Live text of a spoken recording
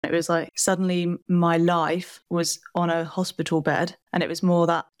It was like suddenly my life was on a hospital bed, and it was more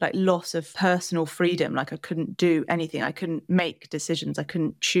that like loss of personal freedom. Like I couldn't do anything. I couldn't make decisions. I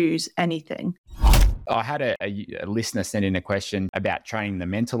couldn't choose anything. I had a listener send in a question about training the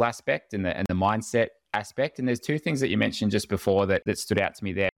mental aspect and the mindset aspect. And there's two things that you mentioned just before that stood out to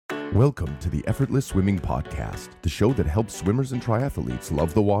me there. Welcome to the Effortless Swimming Podcast, the show that helps swimmers and triathletes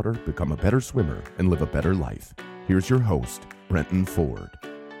love the water, become a better swimmer, and live a better life. Here's your host, Brenton Ford.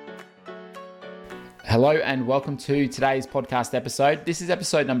 Hello and welcome to today's podcast episode. This is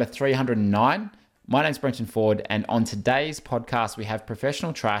episode number 309. My name's Brenton Ford, and on today's podcast, we have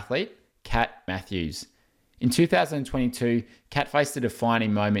professional triathlete Kat Matthews. In 2022, Kat faced a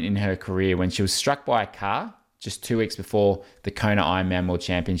defining moment in her career when she was struck by a car just 2 weeks before the Kona Ironman World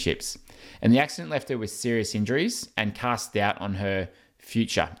Championships. And the accident left her with serious injuries and cast doubt on her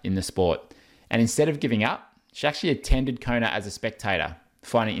future in the sport. And instead of giving up, she actually attended Kona as a spectator,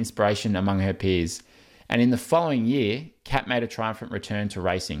 finding inspiration among her peers. And in the following year, Kat made a triumphant return to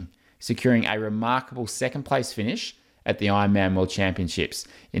racing, securing a remarkable second place finish at the Ironman World Championships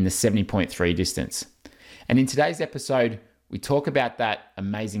in the 70.3 distance. And in today's episode, we talk about that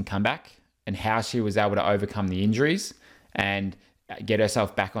amazing comeback and how she was able to overcome the injuries and get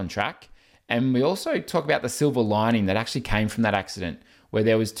herself back on track. And we also talk about the silver lining that actually came from that accident, where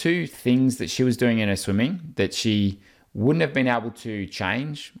there was two things that she was doing in her swimming that she wouldn't have been able to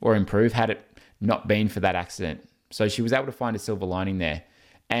change or improve had it not been for that accident. So she was able to find a silver lining there.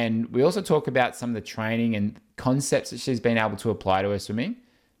 And we also talk about some of the training and concepts that she's been able to apply to her swimming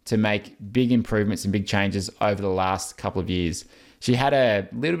to make big improvements and big changes over the last couple of years. She had a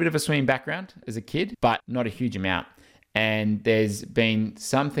little bit of a swimming background as a kid, but not a huge amount. And there's been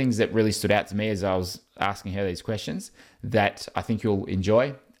some things that really stood out to me as I was asking her these questions that I think you'll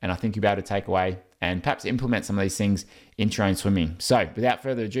enjoy and I think you'll be able to take away and perhaps implement some of these things into your own swimming. So without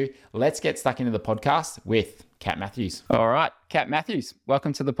further ado, let's get stuck into the podcast with Kat Matthews. All right, Kat Matthews,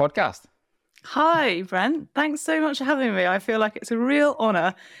 welcome to the podcast. Hi, Brent. Thanks so much for having me. I feel like it's a real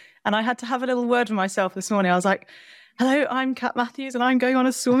honour. And I had to have a little word for myself this morning. I was like, hello, I'm Kat Matthews and I'm going on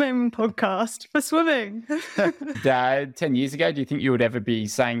a swimming podcast for swimming. 10 years ago, do you think you would ever be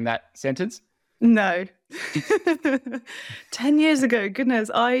saying that sentence? No. 10 years ago,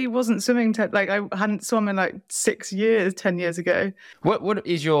 goodness, I wasn't swimming. I hadn't swum in like 6 years, 10 years ago. What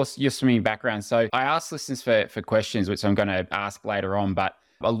is your swimming background? So I asked listeners for questions, which I'm going to ask later on, but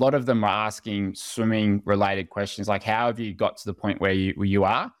a lot of them are asking swimming related questions, like how have you got to the point where you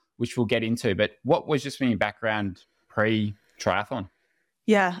are, which we'll get into. But what was your swimming background pre-triathlon?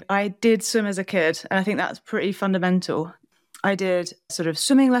 Yeah, I did swim as a kid, and I think that's pretty fundamental. I did sort of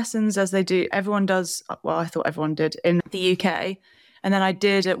swimming lessons as everyone does, well, I thought everyone did in the UK. And then I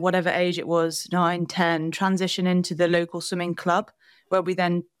did at whatever age it was, 9, 10, transition into the local swimming club where we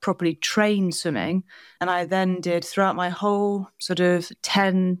then properly trained swimming. And I then did throughout my whole sort of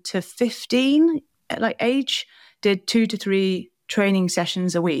 10 to 15 age, did 2 to 3 training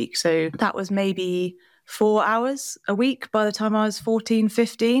sessions a week. So that was maybe 4 hours a week by the time I was 14,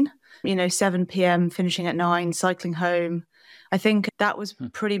 15, 7 p.m, finishing at 9, cycling home. I think that was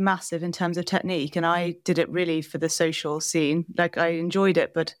pretty massive in terms of technique. And I did it really for the social scene. Like I enjoyed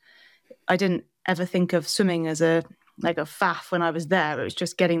it, but I didn't ever think of swimming as a faff when I was there. It was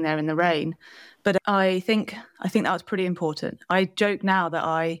just getting there in the rain. But I think that was pretty important. I joke now that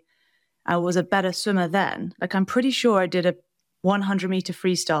I was a better swimmer then. Like I'm pretty sure I did a 100 meter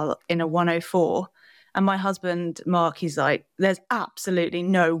freestyle in a 104. And my husband, Mark, he's like, there's absolutely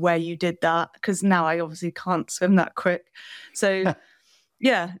no way you did that, because now I obviously can't swim that quick. So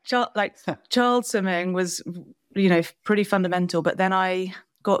yeah, child swimming was, pretty fundamental. But then I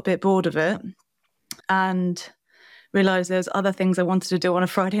got a bit bored of it and realised there's other things I wanted to do on a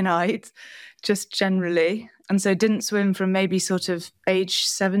Friday night, just generally. And so didn't swim from maybe sort of age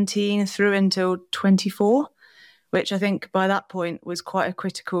 17 through until 24, which I think by that point was quite a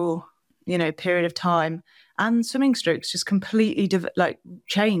critical period of time. And swimming strokes just completely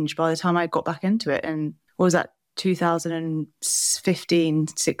changed by the time I got back into it. And what was that, 2015,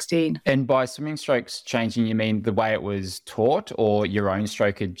 16? And by swimming strokes changing, you mean the way it was taught, or your own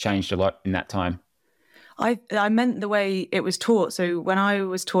stroke had changed a lot in that time? I meant the way it was taught. So when I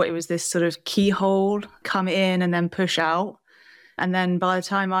was taught, it was this sort of keyhole, come in and then push out. And then by the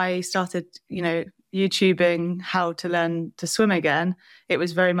time I started, YouTubing how to learn to swim again, it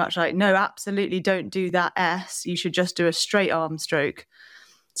was very much like, no, absolutely don't do that S. You should just do a straight arm stroke.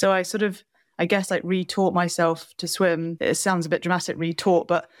 So I sort of, I guess, retaught myself to swim. It sounds a bit dramatic, retaught,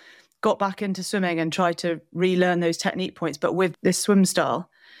 but got back into swimming and tried to relearn those technique points, but with this swim style.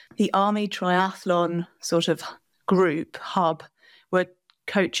 The Army Triathlon sort of group hub were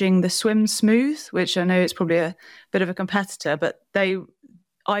coaching the Swim Smooth, which I know is probably a bit of a competitor, but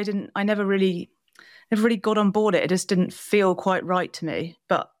I never really got on board it. It just didn't feel quite right to me.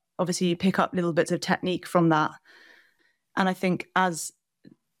 But obviously you pick up little bits of technique from that. And I think as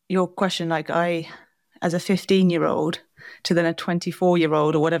your question, like as a 15-year-old to then a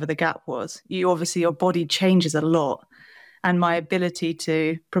 24-year-old or whatever the gap was, your body changes a lot. And my ability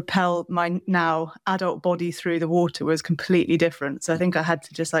to propel my now adult body through the water was completely different. So I think I had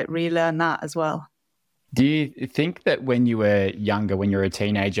to just like relearn that as well. Do you think that when you were younger, when you were a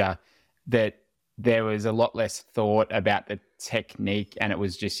teenager, that there was a lot less thought about the technique and it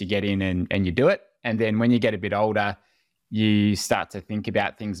was just you get in and you do it? And then when you get a bit older, you start to think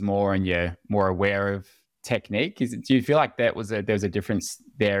about things more and you're more aware of technique? Do you feel like there was a difference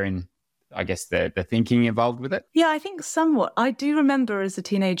there in, I guess, the thinking involved with it? Yeah, I think somewhat. I do remember as a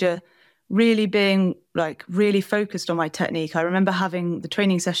teenager really being like really focused on my technique. I remember having the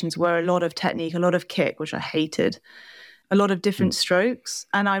training sessions where a lot of technique, a lot of kick, which I hated, a lot of different strokes.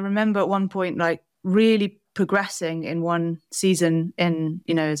 And I remember at one point like really progressing in one season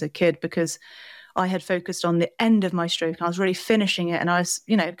as a kid, because I had focused on the end of my stroke and I was really finishing it. And I was,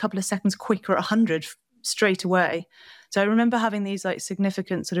 a couple of seconds quicker at 100 straight away. So I remember having these like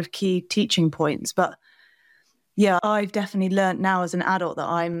significant sort of key teaching points. But yeah, I've definitely learned now as an adult that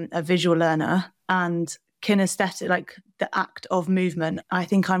I'm a visual learner, and kinesthetic, like the act of movement, I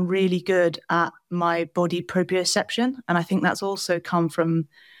think I'm really good at my body proprioception. And I think that's also come from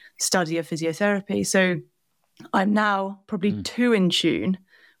study of physiotherapy. So I'm now probably too in tune,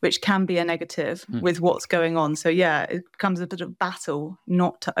 which can be a negative with what's going on. So yeah, it becomes a bit of a battle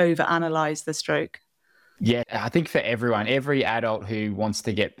not to overanalyze the stroke. Yeah, I think for everyone, every adult who wants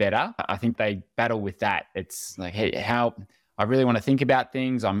to get better, I think they battle with that. It's like, hey, how I really want to think about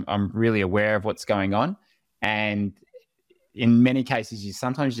things. I'm really aware of what's going on. And in many cases, you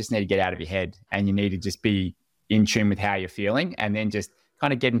sometimes just need to get out of your head and you need to just be in tune with how you're feeling and then just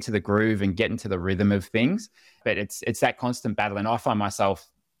kind of get into the groove and get into the rhythm of things. But it's that constant battle. And I find myself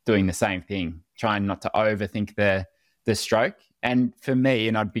doing the same thing, trying not to overthink the stroke. And for me,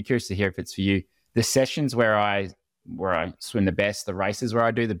 and I'd be curious to hear if it's for you, the sessions where I swim the best, the races where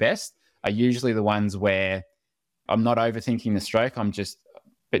I do the best, are usually the ones where I'm not overthinking the stroke.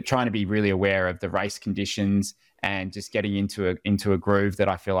 But trying to be really aware of the race conditions and just getting into a groove that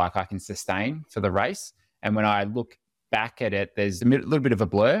I feel like I can sustain for the race. And when I look back at it, there's a little bit of a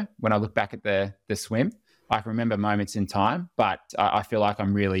blur when I look back at the swim. I can remember moments in time, but I feel like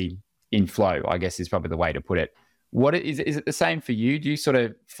I'm really in flow, I guess is probably the way to put it. What is it the same for you? Do you sort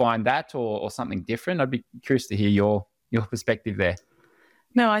of find that or something different? I'd be curious to hear your perspective there.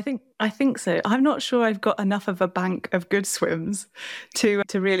 No, I think so. I'm not sure I've got enough of a bank of good swims to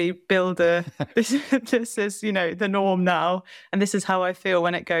really build this is, the norm now, and this is how I feel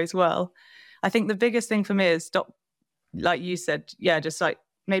when it goes well. I think the biggest thing for me is stop, like you said, just like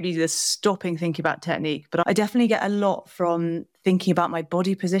maybe just stopping thinking about technique. But I definitely get a lot from thinking about my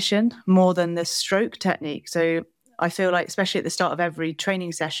body position more than the stroke technique. So I feel like, especially at the start of every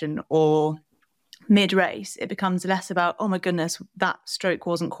training session or mid-race, it becomes less about, oh my goodness, that stroke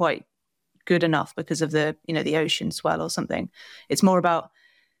wasn't quite good enough because of the ocean swell or something. It's more about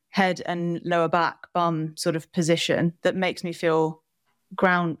head and lower back, bum sort of position that makes me feel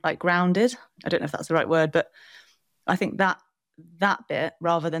grounded. I don't know if that's the right word, but I think that bit,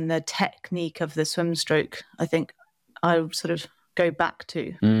 rather than the technique of the swim stroke, I think I sort of go back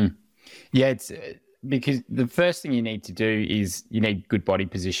to. Yeah, it's because the first thing you need to do is you need good body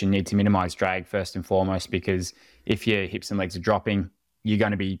position. You need to minimize drag first and foremost, because if your hips and legs are dropping, you're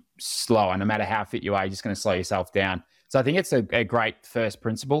going to be slower. No matter how fit you are, you're just going to slow yourself down. So I think it's a great first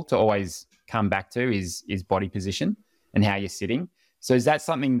principle to always come back to is body position and how you're sitting. So is that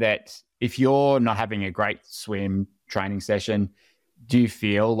something that if you're not having a great swim training session, do you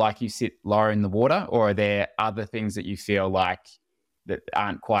feel like you sit lower in the water, or are there other things that you feel like that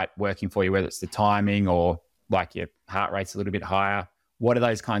aren't quite working for you, whether it's the timing or like your heart rate's a little bit higher? What are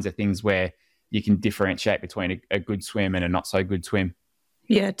those kinds of things where you can differentiate between a good swim and a not so good swim?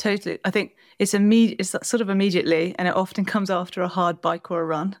 Yeah, totally. I think it's sort of immediately, and it often comes after a hard bike or a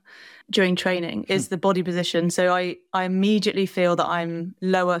run during training, is the body position. So I immediately feel that I'm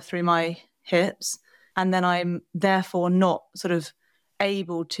lower through my hips, and then I'm therefore not sort of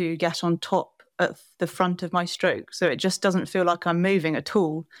able to get on top at the front of my stroke. So it just doesn't feel like I'm moving at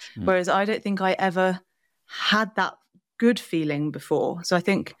all. Whereas I don't think I ever had that good feeling before. So I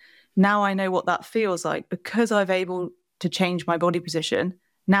think now I know what that feels like because I've able to change my body position.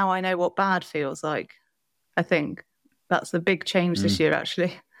 Now I know what bad feels like. I think that's the big change this year,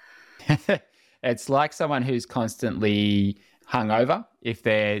 actually. It's like someone who's constantly hungover if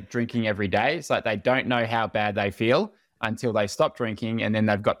they're drinking every day. It's like they don't know how bad they feel until they stop drinking, and then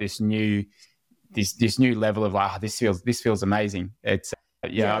they've got this new level of like, oh, this feels amazing. It's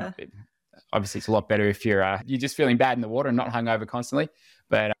obviously it's a lot better if you're just feeling bad in the water and not hungover constantly.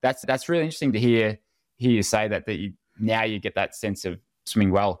 But that's really interesting to hear you say that now you get that sense of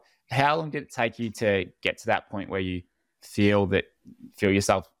swimming well. How long did it take you to get to that point where you feel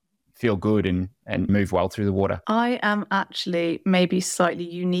yourself feel good and move well through the water? I am actually maybe slightly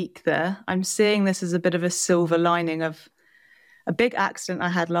unique there. I'm seeing this as a bit of a silver lining of a big accident I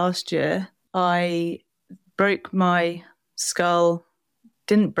had last year. I broke my skull,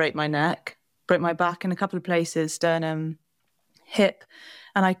 didn't break my neck, broke my back in a couple of places, sternum, hip,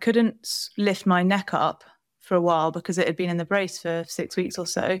 and I couldn't lift my neck up for a while because it had been in the brace for 6 weeks or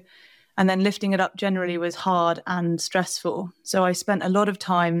so. And then lifting it up generally was hard and stressful. So I spent a lot of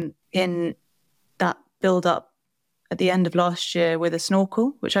time in that build up at the end of last year with a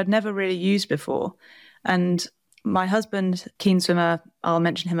snorkel, which I'd never really used before. And my husband, keen swimmer, I'll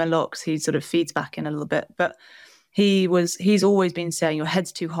mention him a lot because he sort of feeds back in a little bit, but he's always been saying your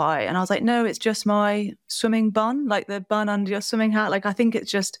head's too high. And I was like, no, it's just my swimming bun, like the bun under your swimming hat. Like, I think it's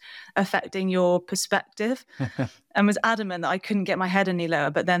just affecting your perspective. And was adamant that I couldn't get my head any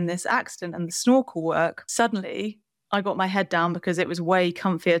lower. But then this accident and the snorkel work, suddenly I got my head down because it was way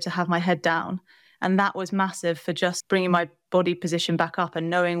comfier to have my head down. And that was massive for just bringing my body position back up and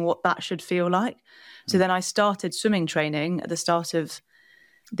knowing what that should feel like. So then I started swimming training at the start of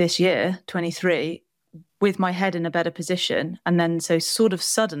this year, 23, with my head in a better position. And then so sort of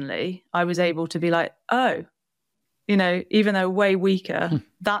suddenly I was able to be like, oh, even though way weaker,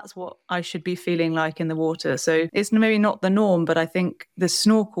 that's what I should be feeling like in the water. So it's maybe not the norm, but I think the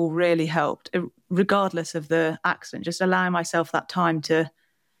snorkel really helped, regardless of the accident, just allowing myself that time to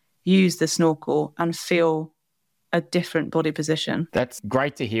use the snorkel and feel a different body position. That's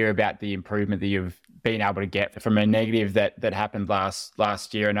great to hear about the improvement that you've been able to get from a negative that happened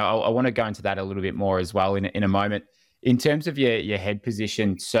last year. And I want to go into that a little bit more as well in a moment. In terms of your head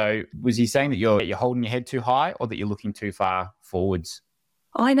position, so was he saying that you're holding your head too high or that you're looking too far forwards?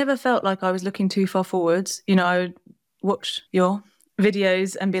 I never felt like I was looking too far forwards. I would watch your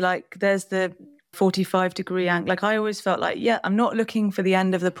videos and be like, there's the 45-degree angle. Like, I always felt like, yeah, I'm not looking for the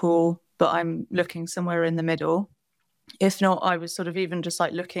end of the pool, but I'm looking somewhere in the middle. If not, I was sort of even just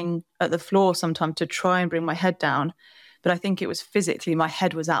like looking at the floor sometimes to try and bring my head down. But I think it was physically my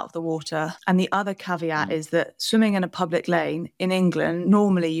head was out of the water. And the other caveat is that swimming in a public lane in England,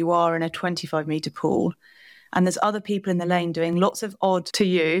 normally you are in a 25-metre pool. And there's other people in the lane doing lots of odd to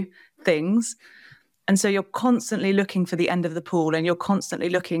you things. And so you're constantly looking for the end of the pool, and you're constantly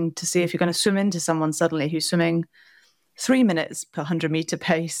looking to see if you're going to swim into someone suddenly who's swimming 3 minutes per 100-metre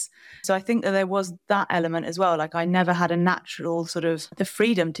pace. So I think that there was that element as well. Like, I never had a natural sort of the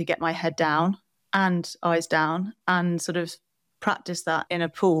freedom to get my head down and eyes down and sort of practice that in a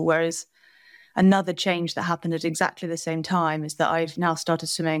pool. Whereas another change that happened at exactly the same time is that I've now started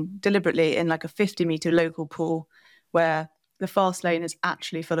swimming deliberately in like a 50-metre local pool where the fast lane is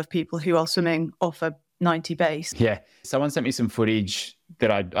actually full of people who are swimming off a 90 base. Yeah. Someone sent me some footage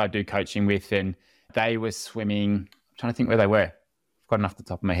that I do coaching with, and they were swimming, I'm trying to think where they were. I've got enough off the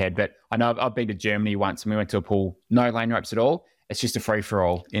top of my head, but I know I've been to Germany once and we went to a pool, no lane ropes at all. It's just a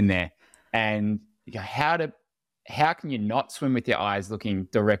free-for-all in there. And you go, how can you not swim with your eyes looking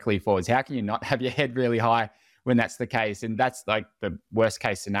directly forwards? How can you not have your head really high when that's the case? And that's like the worst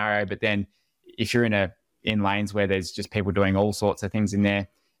case scenario. But then if you're in lanes where there's just people doing all sorts of things in there,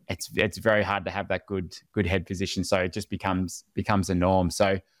 it's very hard to have that good head position. So it just becomes a norm.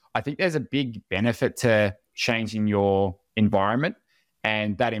 So I think there's a big benefit to changing your environment,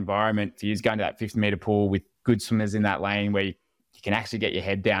 and that environment for you is going to that 50-meter pool with good swimmers in that lane where you can actually get your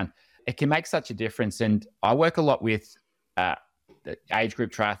head down. It can make such a difference. And I work a lot with the age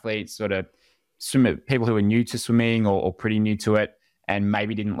group triathletes, sort of people who are new to swimming or pretty new to it, and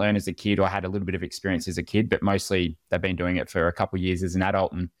maybe didn't learn as a kid or had a little bit of experience as a kid, but mostly they've been doing it for a couple of years as an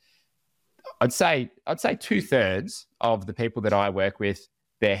adult. And I'd say 2/3 of the people that I work with,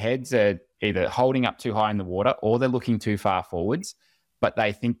 their heads are either holding up too high in the water or they're looking too far forwards, but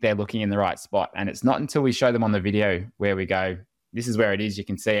they think they're looking in the right spot. And it's not until we show them on the video where we go, this is where it is, you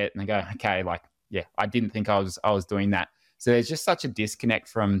can see it. And they go, okay, like, yeah, I didn't think I was doing that. So there's just such a disconnect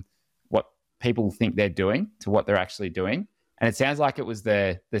from what people think they're doing to what they're actually doing. And it sounds like it was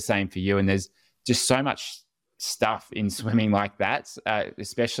the same for you. And there's just so much stuff in swimming like that,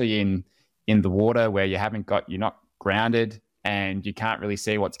 especially in the water where you're not grounded and you can't really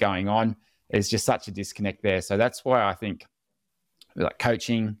see what's going on. There's just such a disconnect there. So that's why I think like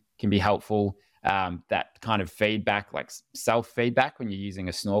coaching can be helpful. that kind of feedback, like self-feedback when you're using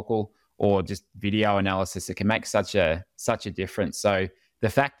a snorkel or just video analysis, it can make such a difference. So the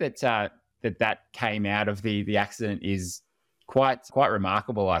fact that that came out of the accident is quite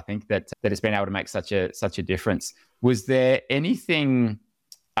remarkable. I think that it's been able to make such a difference. Was there anything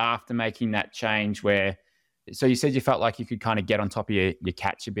after making that change where, so you said you felt like you could kind of get on top of your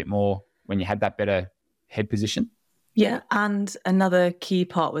catch a bit more when you had that better head position? Yeah, and another key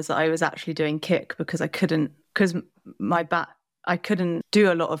part was that I was actually doing kick because my back, I couldn't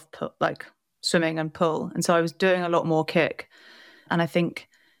do a lot of like swimming and pull, and so I was doing a lot more kick, and I think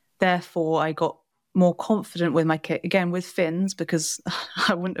therefore I got more confident with my kick again with fins because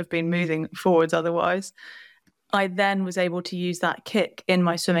I wouldn't have been moving forwards otherwise. I then was able to use that kick in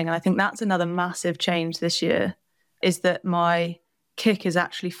my swimming, and I think that's another massive change this year, is that my kick is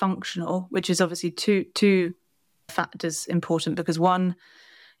actually functional, which is obviously two factors important, because one,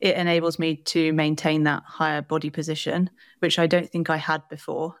 it enables me to maintain that higher body position, which I don't think I had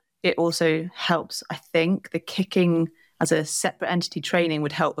before. It also helps, I think, the kicking as a separate entity training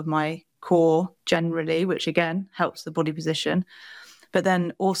would help with my core generally, which again helps the body position. But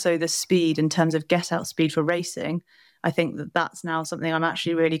then also the speed in terms of get out speed for racing, I think that's now something I'm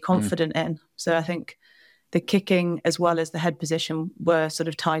actually really confident in. So I think the kicking as well as the head position were sort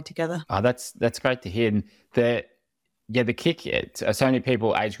of tied together. Oh, that's great to hear. And the kick, so many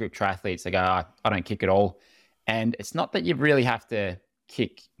people, age group triathletes, they go, I don't kick at all. And it's not that you really have to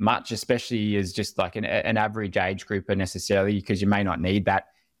kick much, especially as just like an average age grouper necessarily, because you may not need that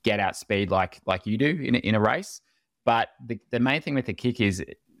get out speed like you do in a race. But the main thing with the kick is,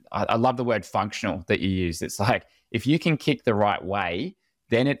 I love the word functional that you use. It's like, if you can kick the right way,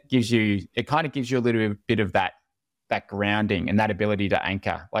 then it kind of gives you a little bit of that grounding and that ability to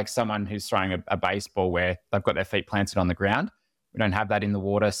anchor, like someone who's throwing a baseball where they've got their feet planted on the ground. We don't have that in the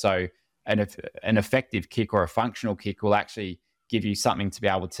water. So an effective kick or a functional kick will actually give you something to be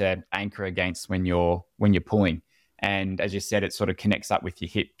able to anchor against when you're pulling. And as you said, it sort of connects up with your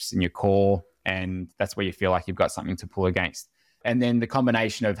hips and your core, and that's where you feel like you've got something to pull against. And then the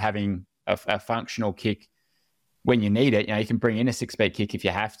combination of having a functional kick when you need it, you can bring in a 6-beat kick if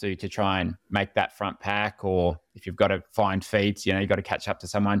you have to try and make that front pack, or if you've got to find feet, you've got to catch up to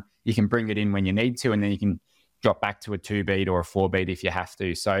someone, you can bring it in when you need to, and then you can drop back to a 2-beat or a 4-beat if you have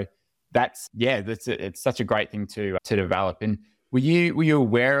to. So it's such a great thing to develop. And were you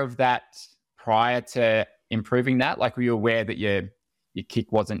aware of that prior to improving that? Like, were you aware that your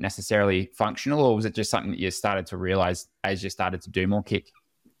kick wasn't necessarily functional, or was it just something that you started to realize as you started to do more kick?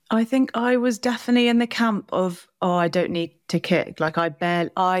 I think I was definitely in the camp of, I don't need to kick. Like I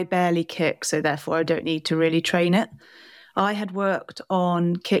barely kick, so therefore I don't need to really train it. I had worked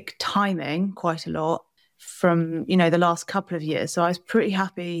on kick timing quite a lot from, the last couple of years. So I was pretty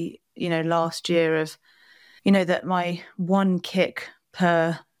happy, last year of, that my one kick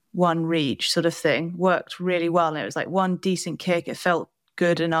per one reach sort of thing worked really well. And it was like one decent kick. It felt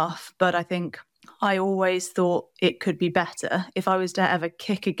good enough. But I think I always thought it could be better. If I was to ever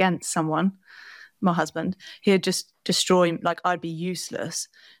kick against someone, my husband, he'd just destroy, like I'd be useless.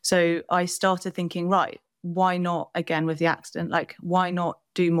 So I started thinking, right, why not, again with the accident, like why not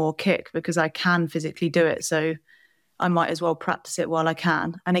do more kick? Because I can physically do it. So I might as well practice it while I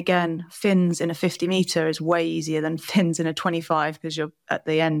can. And again, fins in a 50 meter is way easier than fins in a 25 because you're at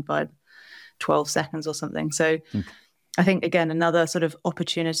the end by 12 seconds or something. So I think, again, another sort of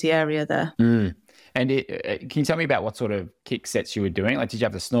opportunity area there. And can you tell me about what sort of kick sets you were doing? Like, did you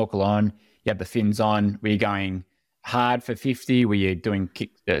have the snorkel on? You have the fins on? Were you going hard for 50? Were you doing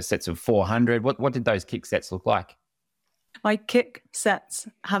kick sets of 400? What did those kick sets look like? My kick sets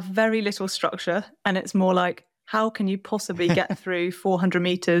have very little structure, and it's more like, how can you possibly get through 400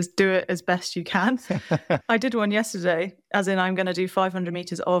 meters? Do it as best you can. I did one yesterday, as in I'm going to do 500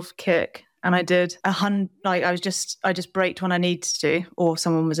 meters of kick. And I did 100, like I just braked when I needed to, or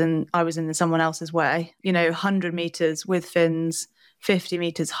I was in someone else's way, 100 meters with fins, 50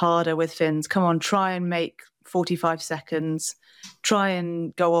 meters harder with fins. Come on, try and make 45 seconds, try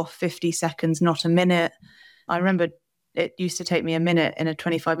and go off 50 seconds, not a minute. I remember it used to take me a minute in a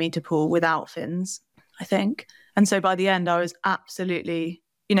 25 meter pool without fins, I think. And so by the end, I was absolutely,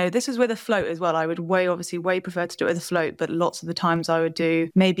 this was with a float as well. I would way prefer to do it with a float, but lots of the times I would do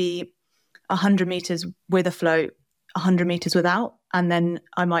maybe 100 meters with a float, 100 meters without, and then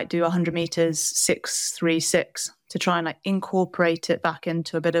I might do 100 meters 6-3-6 to try and incorporate it back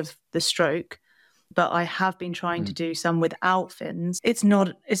into a bit of the stroke. But I have been trying to do some without fins. It's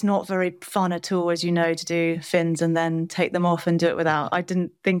not very fun at all, as you know, to do fins and then take them off and do it without. I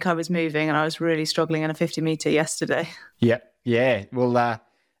didn't think I was moving, and I was really struggling in a 50 meter yesterday. Yeah. Well,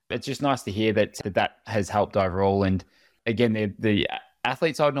 it's just nice to hear that has helped overall. And again, the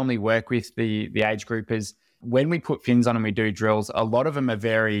athletes I would normally work with, the age groupers, when we put fins on and we do drills, a lot of them are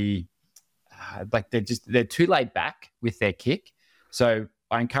very they're too laid back with their kick. So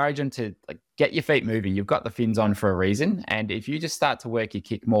I encourage them to get your feet moving. You've got the fins on for a reason. And if you just start to work your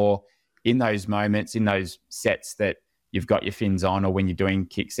kick more in those moments, in those sets that you've got your fins on, or when you're doing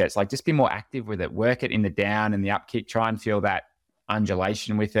kick sets, just be more active with it. Work it in the down and the up kick. Try and feel that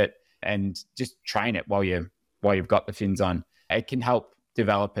undulation with it, and just train it while you've got the fins on. It can help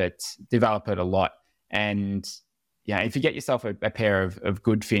develop it a lot. And if you get yourself a pair of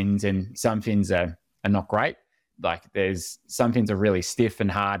good fins, and some fins are not great, there's some fins are really stiff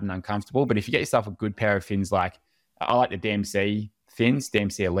and hard and uncomfortable. But if you get yourself a good pair of fins, I like the DMC fins,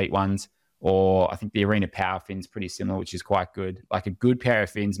 DMC Elite ones, or I think the Arena Power fin's pretty similar, which is quite good. A good pair of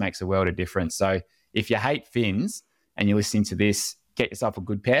fins makes a world of difference. So if you hate fins and you're listening to this, get yourself a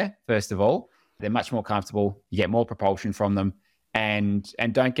good pair, first of all. They're much more comfortable. You get more propulsion from them. And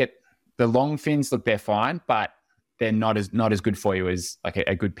don't get the long fins. Look, they're fine, but they're not as good for you as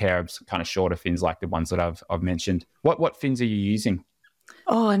a good pair of kind of shorter fins, like the ones that I've mentioned. What fins are you using?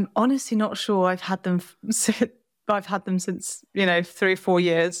 Oh, I'm honestly not sure. I've had them since 3 or 4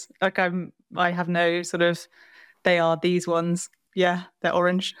 years. I have no sort of, they are these ones. Yeah, they're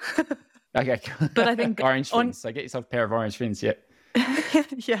orange. Okay. But I think orange fins. So get yourself a pair of orange fins. Yeah.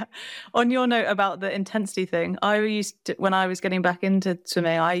 Yeah. On your note about the intensity thing, when I was getting back into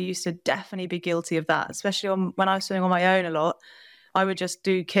swimming, I used to definitely be guilty of that, especially when I was swimming on my own a lot. I would just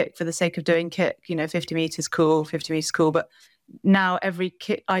do kick for the sake of doing kick, 50 meters cool. But now every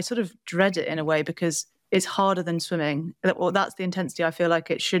kick, I sort of dread it in a way, because it's harder than swimming. Well, that's the intensity I feel like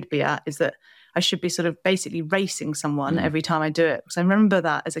it should be at, is that I should be sort of basically racing someone every time I do it. Because I remember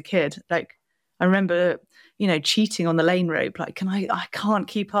that as a kid. I remember, cheating on the lane rope. I can't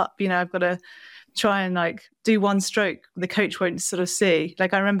keep up. I've got to try and do one stroke. The coach won't sort of see. I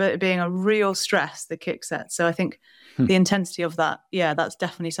remember it being a real stress, the kick set. So I think the intensity of that, that's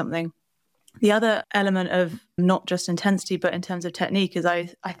definitely something. The other element of not just intensity, but in terms of technique, is I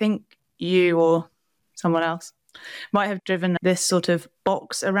think you or someone else might have driven this sort of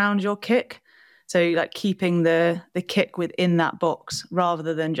box around your kick. So keeping the kick within that box,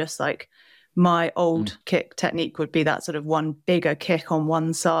 rather than just my old kick technique would be that sort of one bigger kick on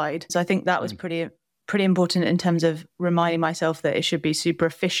one side. So I think that was pretty important in terms of reminding myself that it should be super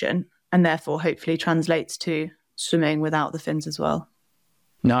efficient, and therefore hopefully translates to swimming without the fins as well.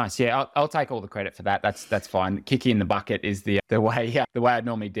 Nice. Yeah, I'll take all the credit for that. That's fine. Kicking in the bucket is the way I'd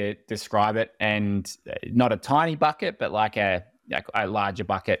normally describe it, and not a tiny bucket, but a larger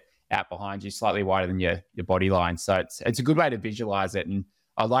bucket out behind you, slightly wider than your body line. So it's a good way to visualize it. And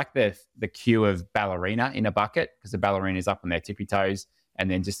I like the cue of ballerina in a bucket, because the ballerina is up on their tippy toes, and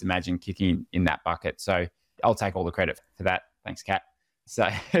then just imagine kicking in that bucket. So I'll take all the credit for that. Thanks, Kat. So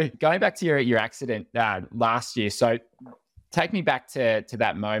going back to your accident last year, so take me back to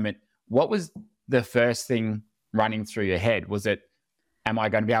that moment. What was the first thing running through your head? Was it, am I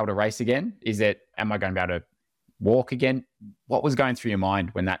going to be able to race again? Is it, am I going to be able to walk again? What was going through your mind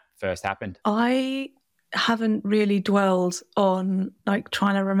when that first happened? I haven't really dwelled on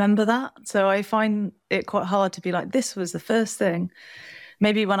trying to remember that. So I find it quite hard to be this was the first thing.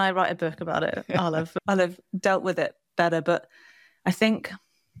 Maybe when I write a book about it, I'll have dealt with it better. But I think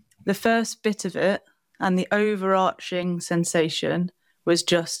the first bit of it and the overarching sensation was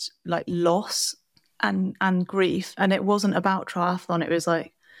just loss and grief. And it wasn't about triathlon. It was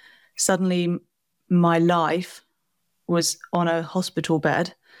suddenly my life was on a hospital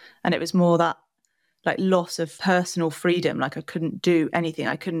bed, and it was more that loss of personal freedom. I couldn't do anything.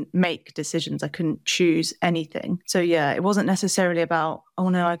 I couldn't make decisions. I couldn't choose anything. So yeah, it wasn't necessarily about, oh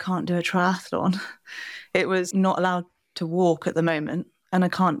no, I can't do a triathlon. It was not allowed to walk at the moment, and I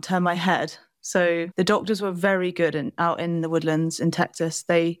can't turn my head. So the doctors were very good out in the woodlands in Texas.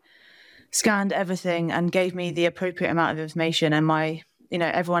 They scanned everything and gave me the appropriate amount of information. And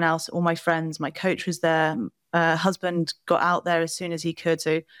everyone else, all my friends, my coach was there. Husband got out there as soon as he could.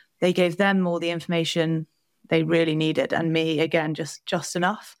 So they gave them all the information they really needed, and me, again, just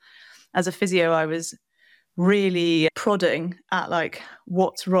enough. As a physio, I was really prodding at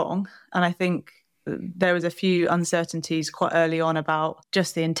what's wrong. And I think there was a few uncertainties quite early on about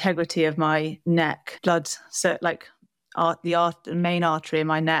just the integrity of my neck, blood, so the main artery in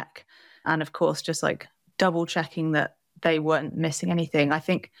my neck. And of course, just double checking that they weren't missing anything. I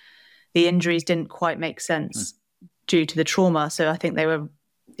think the injuries didn't quite make sense due to the trauma. So I think they were,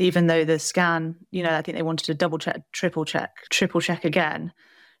 even though the scan, I think they wanted to double check, triple check again,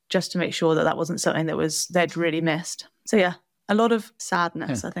 just to make sure that wasn't something that they'd really missed. So yeah, A lot of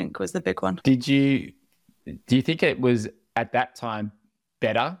sadness, I think, was the big one. Do you think it was at that time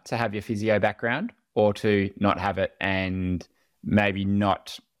better to have your physio background or to not have it and maybe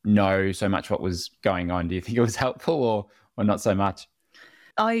not know so much what was going on? Do you think it was helpful or not so much?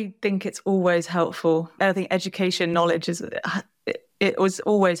 I think it's always helpful. I think education, knowledge it was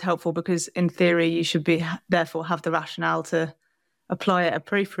always helpful because in theory you should be therefore have the rationale to apply it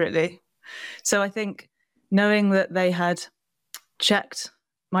appropriately. So I think knowing that they had checked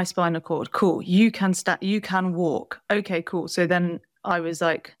my spinal cord, cool, you can walk. Okay, cool. So then I was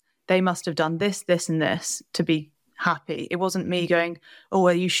like, they must have done this, this, and this to be happy. It wasn't me going, oh,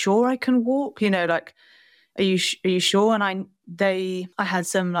 are you sure I can walk? Like, are you sure? And I had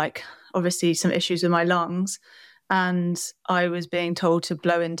some, like, obviously some issues with my lungs, and I was being told to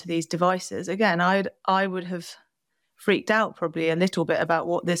blow into these devices. Again, I would have freaked out probably a little bit about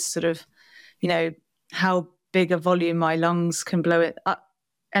what this sort of, how big a volume my lungs can blow it up.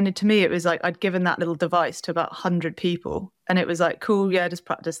 And to me, it was like I'd given that little device to about 100 people, and it was like, cool, yeah, just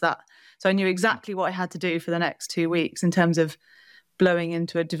practice that. So I knew exactly what I had to do for the next 2 weeks in terms of blowing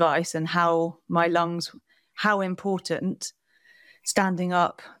into a device and how my lungs, how important standing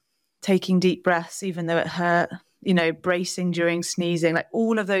up, taking deep breaths, even though it hurt, bracing during sneezing, like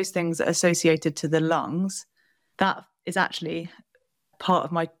all of those things that are associated to the lungs, that is actually part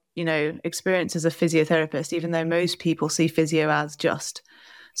of my, experience as a physiotherapist, even though most people see physio as just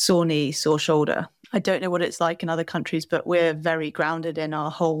sore knee, sore shoulder. I don't know what it's like in other countries, but we're very grounded in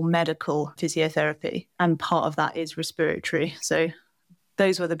our whole medical physiotherapy. And part of that is respiratory. So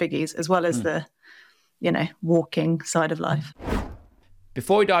those were the biggies, as well as the, walking side of life.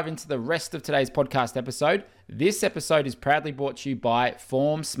 Before we dive into the rest of today's podcast episode, this episode is proudly brought to you by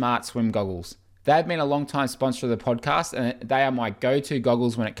Form Smart Swim Goggles. They've been a long-time sponsor of the podcast, and they are my go-to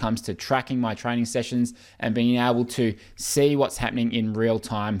goggles when it comes to tracking my training sessions and being able to see what's happening in real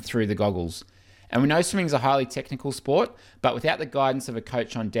time through the goggles. And we know swimming is a highly technical sport, but without the guidance of a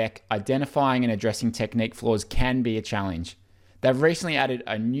coach on deck, identifying and addressing technique flaws can be a challenge. They've recently added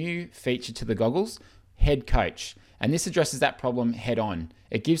a new feature to the goggles, Head Coach, and this addresses that problem head on.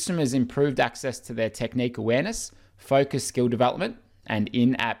 It gives swimmers improved access to their technique awareness, focused skill development, and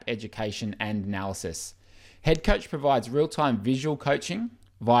in-app education and analysis. Head Coach provides real-time visual coaching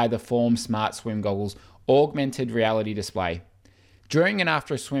via the Form Smart Swim Goggles augmented reality display. During and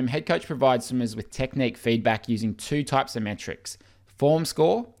after a swim, Head Coach provides swimmers with technique feedback using 2 types of metrics, Form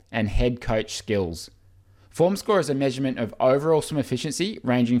Score and Head Coach Skills. Form Score is a measurement of overall swim efficiency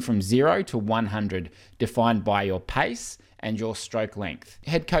ranging from 0 to 100, defined by your pace and your stroke length.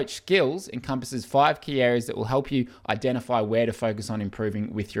 Head Coach Skills encompasses 5 key areas that will help you identify where to focus on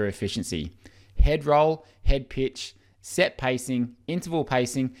improving with your efficiency: head roll, head pitch, set pacing, interval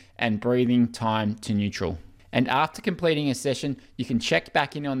pacing, and breathing time to neutral. And after completing a session, you can check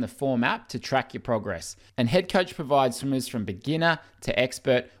back in on the Form app to track your progress. And Head Coach provides swimmers from beginner to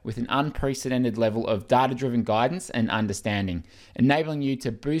expert with an unprecedented level of data-driven guidance and understanding, enabling you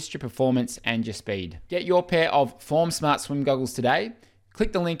to boost your performance and your speed. Get your pair of Form Smart Swim Goggles today.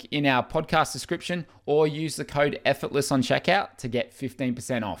 Click the link in our podcast description or use the code EFFORTLESS on checkout to get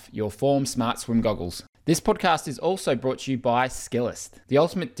 15% off your Form Smart Swim Goggles. This podcast is also brought to you by Skillest, the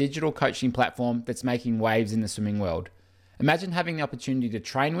ultimate digital coaching platform that's making waves in the swimming world. Imagine having the opportunity to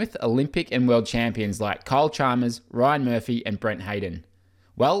train with Olympic and world champions like Kyle Chalmers, Ryan Murphy, and Brent Hayden.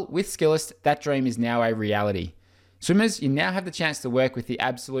 Well, with Skillest, that dream is now a reality. Swimmers, you now have the chance to work with the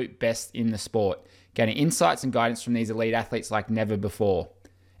absolute best in the sport, gaining insights and guidance from these elite athletes like never before.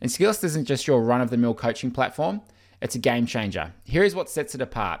 And Skillest isn't just your run-of-the-mill coaching platform, it's a game changer. Here is what sets it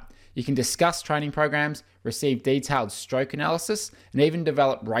apart. You can discuss training programs, receive detailed stroke analysis, and even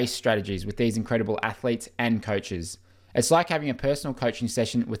develop race strategies with these incredible athletes and coaches. It's like having a personal coaching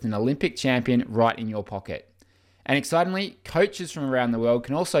session with an Olympic champion right in your pocket. And excitingly, coaches from around the world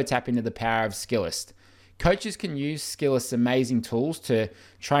can also tap into the power of Skillest. Coaches can use Skillest's amazing tools to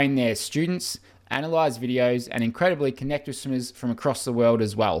train their students, analyze videos, and incredibly connect with swimmers from across the world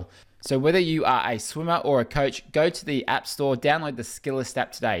as well. So whether you are a swimmer or a coach, go to the App Store, download the Skillest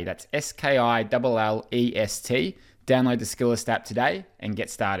app today. That's SKILLEST. Download the Skillest app today and get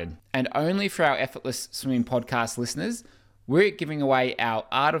started. And only for our Effortless Swimming podcast listeners, we're giving away our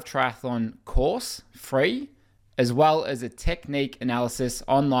Art of Triathlon course free, as well as a technique analysis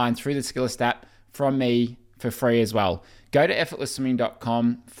online through the Skillest app from me for free as well. Go to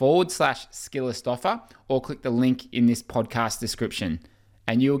effortlessswimming.com/Skillest offer or click the link in this podcast description.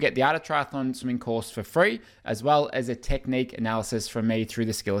 And you will get the Art of Triathlon swimming course for free, as well as a technique analysis from me through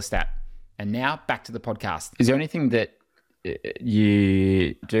the Skillest app. And now back to the podcast. Is there anything that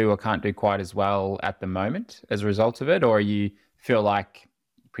you do or can't do quite as well at the moment as a result of it, or you feel like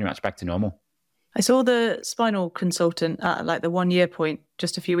pretty much back to normal? I saw the spinal consultant at like the 1 year point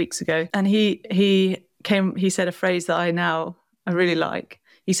just a few weeks ago, and he said a phrase that I really like.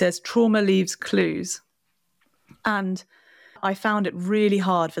 He says, "Trauma leaves clues." And I found it really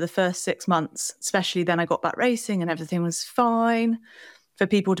hard for the first 6 months, especially then I got back racing and everything was fine, for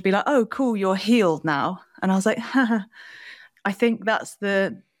people to be like, "Oh, cool, you're healed now." And I was like, I think that's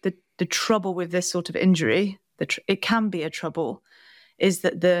the trouble with this sort of injury. It can be a trouble, is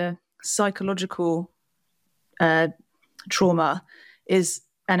that the psychological trauma is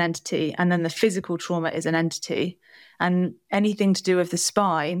an entity, and then the physical trauma is an entity. And anything to do with the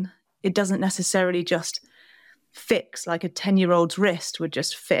spine, it doesn't necessarily just fix like a 10-year-old's wrist would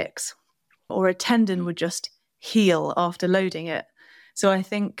just fix, or a tendon would just heal after loading it. So I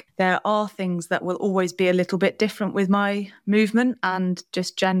think there are things that will always be a little bit different with my movement and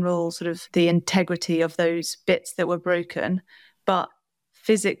just general sort of the integrity of those bits that were broken. But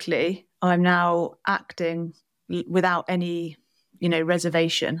physically, I'm now acting without any,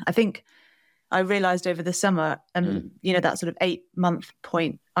 reservation. I think I realized over the summer, that sort of 8-month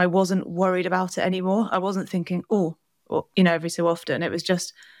point, I wasn't worried about it anymore. I wasn't thinking, every so often. It was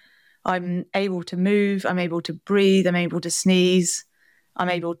just, I'm able to move, I'm able to breathe, I'm able to sneeze, I'm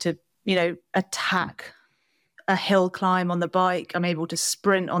able to, attack a hill climb on the bike, I'm able to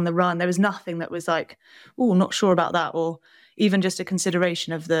sprint on the run. There was nothing that was like, not sure about that, or even just a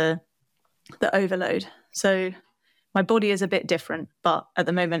consideration of the overload. So my body is a bit different, but at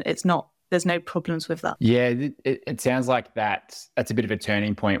the moment there's no problems with that. Yeah, it sounds like that's a bit of a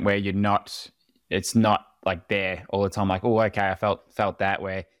turning point where it's not like there all the time, like, oh, okay, I felt that,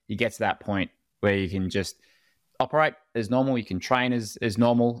 where you get to that point where you can just operate as normal, you can train as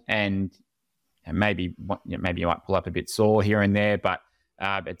normal, and maybe you might pull up a bit sore here and there, but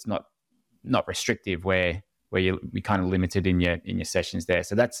it's not restrictive where you're kind of limited in your sessions there.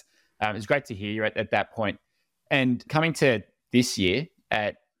 So that's it's great to hear you're at that point. And coming to this year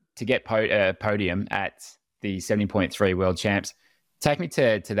to get podium at the 70.3 World Champs, take me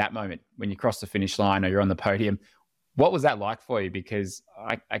to that moment when you cross the finish line or you're on the podium. What was that like for you? Because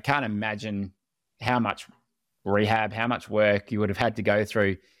I can't imagine how much rehab, how much work you would have had to go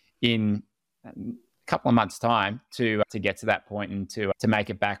through in a couple of months' time to get to that point and to make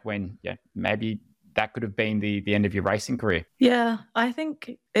it back when maybe that could have been the end of your racing career. Yeah, I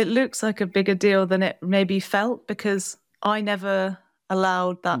think it looks like a bigger deal than it maybe felt, because I never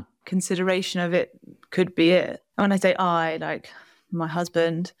allowed that consideration of it could be it. And when I say I, like my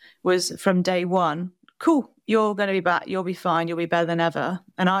husband, was from day one, cool, you're going to be back, you'll be fine, you'll be better than ever.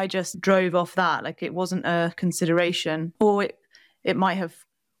 And I just drove off that, like it wasn't a consideration, or it might have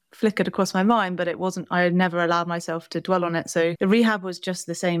flickered across my mind, but it wasn't. I had never allowed myself to dwell on it. So the rehab was just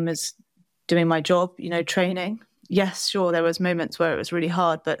the same as doing my job, training. Yes, sure, there was moments where it was really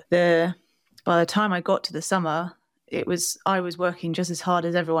hard, but by the time I got to the summer, I was working just as hard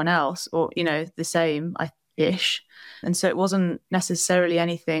as everyone else, or the same ish. And so it wasn't necessarily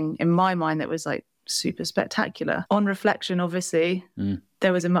anything in my mind that was like super spectacular. On reflection, obviously,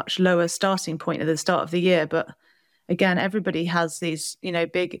 there was a much lower starting point at the start of the year, but again, everybody has these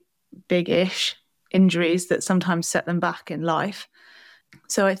big-ish injuries that sometimes set them back in life.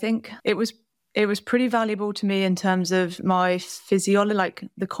 So I think it was pretty valuable to me in terms of my physiology, like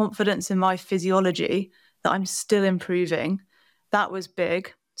the confidence in my physiology that I'm still improving. That was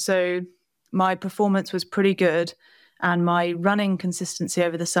big. So my performance was pretty good, and my running consistency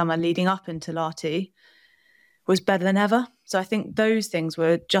over the summer leading up into Lahti was better than ever. So I think those things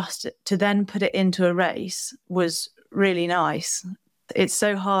were just to then put it into a race was really nice. It's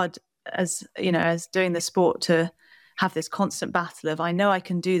so hard as doing the sport to have this constant battle of, I know I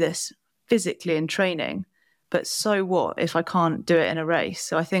can do this physically in training, but so what if I can't do it in a race?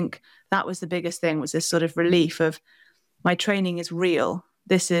 So I think that was the biggest thing, was this sort of relief of my training is real.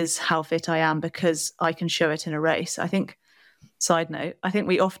 This is how fit I am because I can show it in a race. I think, side note, I think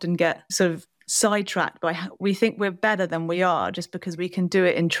we often get sort of sidetracked by we think we're better than we are just because we can do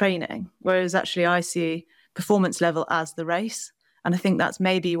it in training. Whereas actually I see performance level as the race. And I think that's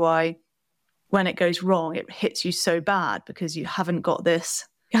maybe why when it goes wrong, it hits you so bad, because you haven't got this,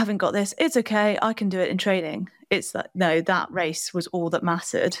 it's okay, I can do it in training. It's that, no, that race was all that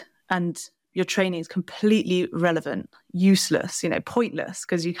mattered. And your training is completely irrelevant, useless, pointless,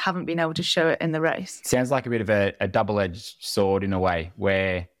 because you haven't been able to show it in the race. Sounds like a bit of a double-edged sword in a way,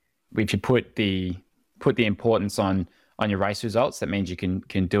 where if you put the importance on your race results, that means you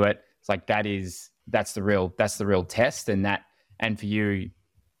can do it. It's like that's the real test, and for you,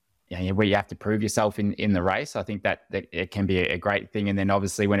 where you have to prove yourself in the race. I think that it can be a great thing. And then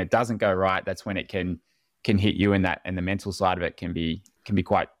obviously when it doesn't go right, that's when it can hit you, and the mental side of it can be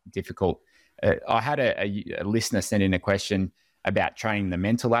quite difficult. I had a listener send in a question about training the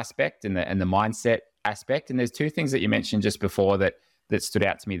mental aspect and the mindset aspect. And there's two things that you mentioned just before that stood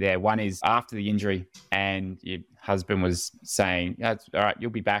out to me there. One is after the injury, and your husband was saying, "Yeah, it's all right,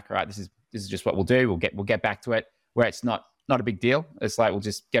 you'll be back. All right, this is just what we'll do. We'll get back to it." Where it's not a big deal. It's like, we'll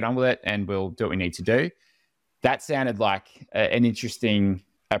just get on with it and we'll do what we need to do. That sounded like an interesting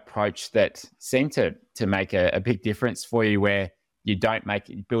approach that seemed to make a big difference for you, where you don't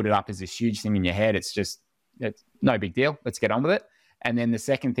build it up as this huge thing in your head. It's no big deal. Let's get on with it. And then the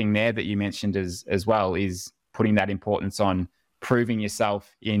second thing there that you mentioned as well is putting that importance on proving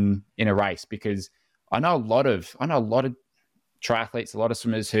yourself in a race, because I know a lot of triathletes, a lot of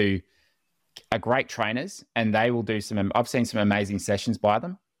swimmers who are great trainers, and they will do I've seen some amazing sessions by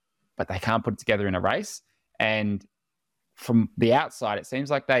them, but they can't put it together in a race. And from the outside, it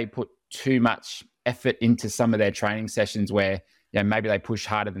seems like they put too much effort into some of their training sessions where, maybe they push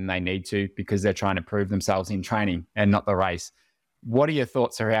harder than they need to because they're trying to prove themselves in training and not the race. What are your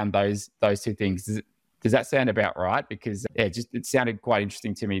thoughts around those two things? Does that sound about right? Because it sounded quite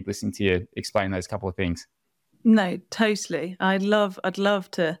interesting to me listening to you explain those couple of things. No, totally. I'd love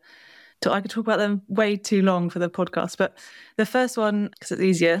to I could talk about them way too long for the podcast, but the first one, because it's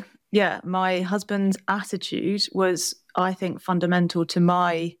easier. Yeah, my husband's attitude was, I think, fundamental to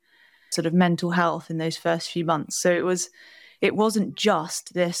my sort of mental health in those first few months. So it wasn't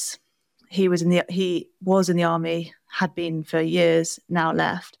just this. He was in the army, had been for years, now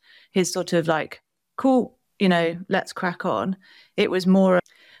left. His sort of like, cool, let's crack on. It was more,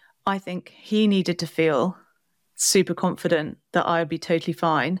 I think he needed to feel super confident that I would be totally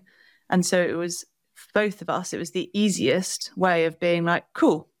fine. And so it was, for both of us, it was the easiest way of being like,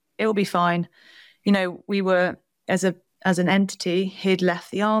 cool, it'll be fine. We were, as an entity, he'd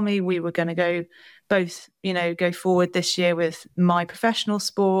left the army. We were going to go go forward this year with my professional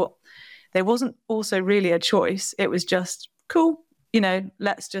sport. There wasn't also really a choice. It was just, cool,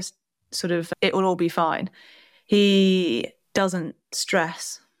 let's just sort of, it will all be fine. He doesn't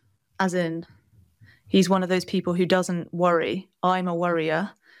stress, as in, he's one of those people who doesn't worry. I'm a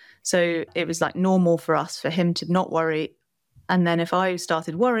worrier. So it was like normal for him to not worry. And then if I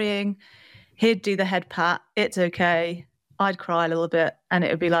started worrying, he'd do the head pat. It's okay. I'd cry a little bit and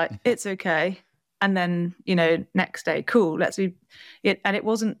it would be like, it's okay. And then, next day, cool, let's do it. And it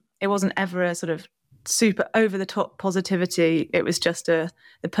wasn't ever a sort of super over the top positivity. It was just the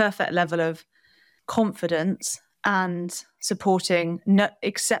perfect level of confidence and supporting,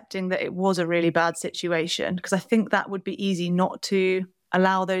 accepting that it was a really bad situation. Because I think that would be easy not to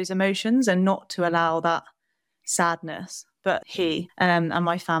allow those emotions and not to allow that sadness. But he and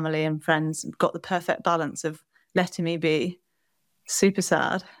my family and friends got the perfect balance of letting me be super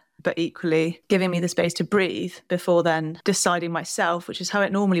sad, but equally giving me the space to breathe before then deciding myself, which is how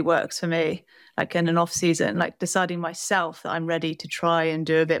it normally works for me, like in an off season, like deciding myself that I'm ready to try and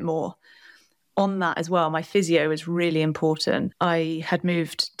do a bit more. On that as well, my physio was really important. I had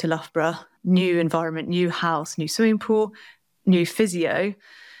moved to Loughborough, new environment, new house, new swimming pool, new physio,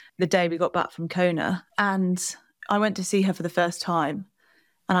 the day we got back from Kona. And I went to see her for the first time.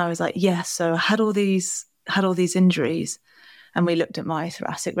 And I was like, yes, so I had all these injuries. And we looked at my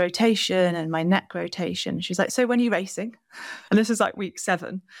thoracic rotation and my neck rotation. She was like, so when are you racing? And this is like week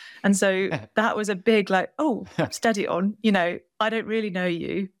 7. And so that was a big like, oh, steady on, I don't really know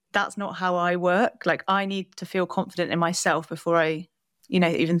you. That's not how I work. Like I need to feel confident in myself before I,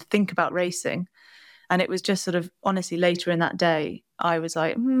 even think about racing. And it was just sort of, honestly, later in that day, I was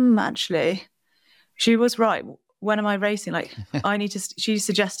like, actually, she was right. When am I racing? Like, she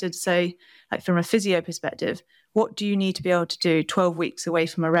suggested, say, like from a physio perspective, what do you need to be able to do 12 weeks away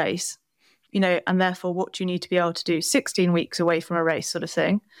from a race? And therefore, what do you need to be able to do 16 weeks away from a race sort of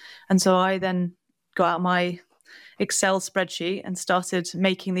thing? And so I then got out my Excel spreadsheet and started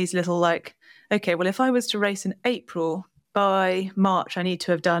making these little like, okay, well, if I was to race in April, by March, I need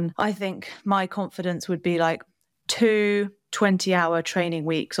to have done, I think my confidence would be like 2 20-hour training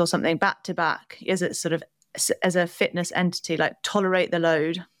weeks or something back to back as a fitness entity, like tolerate the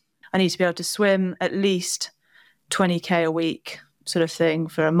load. I need to be able to swim at least 20K a week sort of thing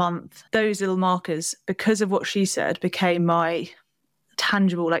for a month. Those little markers, because of what she said, became my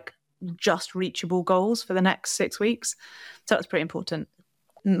tangible, like just reachable goals for the next 6 weeks. So that's pretty important.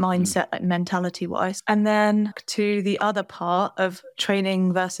 mindset, like mentality wise. And then to the other part of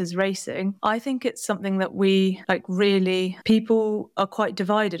training versus racing, I think it's something that people are quite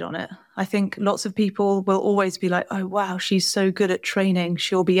divided on it. I think lots of people will always be like, oh, wow, she's so good at training.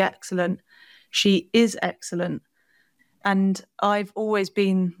 She'll be excellent. She is excellent. And I've always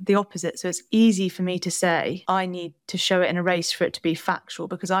been the opposite. So it's easy for me to say I need to show it in a race for it to be factual,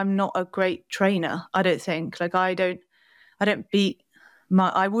 because I'm not a great trainer, I don't think. Like I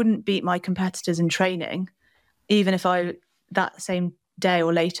wouldn't beat my competitors in training, even if that same day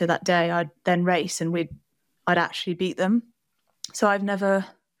or later that day I'd then race and I'd actually beat them. So I've never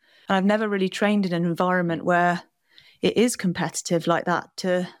really trained in an environment where it is competitive like that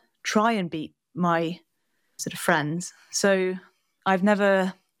to try and beat my sort of friends. So I've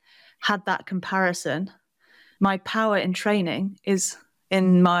never had that comparison. My power in training is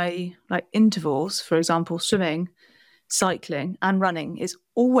in my intervals, for example, swimming, cycling and running is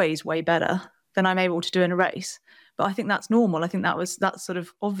always way better than I'm able to do in a race. But I think that's normal. I think that's sort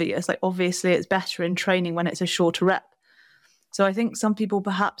of obvious. Like obviously it's better in training when it's a shorter rep. So I think some people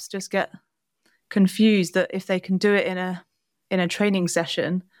perhaps just get confused that if they can do it in a training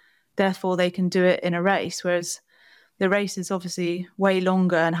session, therefore they can do it in a race, whereas the race is obviously way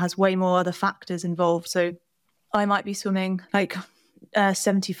longer and has way more other factors involved. So I might be swimming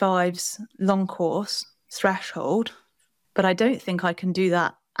 75s long course threshold, but I don't think I can do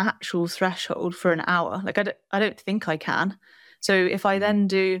that actual threshold for an hour. I don't think I can. So if I then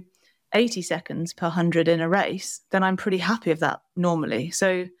do 80 seconds per 100 in a race, then I'm pretty happy with that normally.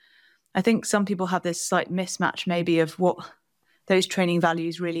 So I think some people have this slight mismatch maybe of what those training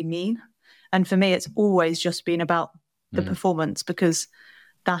values really mean. And for me, it's always just been about the performance, because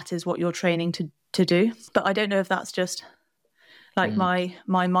that is what you're training to do. But I don't know if that's just my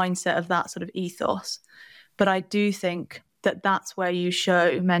mindset of that sort of ethos. But I do think that that's where you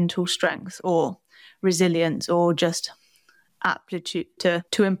show mental strength or resilience or just aptitude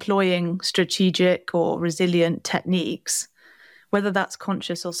to employing strategic or resilient techniques, whether that's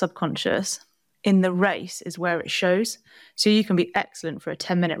conscious or subconscious. In the race is where it shows. So you can be excellent for a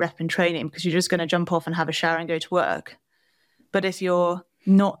 10-minute rep in training because you're just going to jump off and have a shower and go to work. But if you're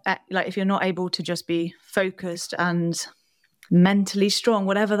not able to just be focused and mentally strong,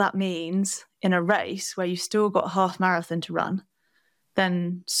 whatever that means, in a race where you've still got a half marathon to run,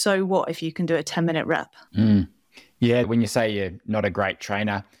 then so what if you can do a 10-minute rep? Yeah, when you say you're not a great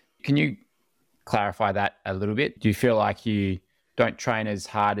trainer, can you clarify that a little bit? Do you feel like you don't train as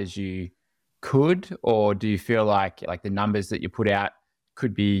hard as you could, or do you feel like the numbers that you put out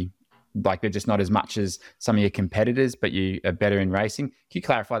could be they're just not as much as some of your competitors, but you are better in racing? Can you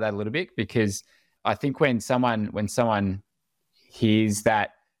clarify that a little bit? Because I think when someone hears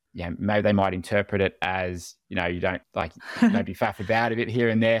that, maybe they might interpret it as, you don't maybe faff about a bit here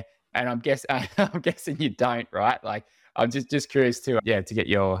and there. And I'm guessing you don't, right? I'm just curious to get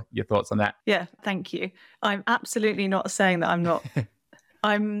your thoughts on that. Yeah, thank you. I'm absolutely not saying that I'm not.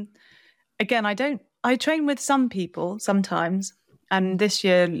 I train with some people sometimes, and this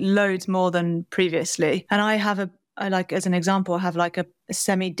year loads more than previously. And as an example, I have a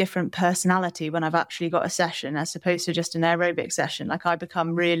semi-different personality when I've actually got a session as opposed to just an aerobic session. I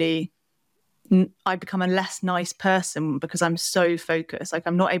become a less nice person because I'm so focused.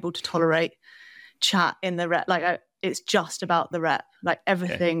 I'm not able to tolerate chat in the rep. It's just about the rep.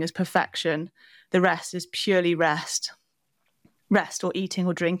 Everything is perfection. The rest is purely rest or eating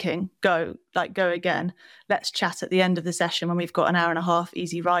or drinking. Go again. Let's chat at the end of the session when we've got an hour and a half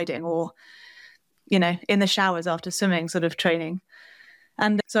easy riding, or in the showers after swimming sort of training.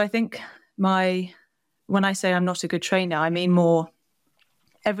 And so I think when I say I'm not a good trainer, I mean more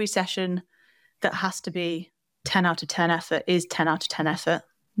every session that has to be 10 out of 10 effort is 10 out of 10 effort,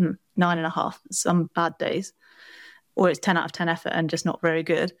 9.5 some bad days, or it's 10 out of 10 effort and just not very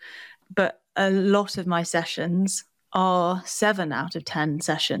good. But a lot of my sessions are 7 out of 10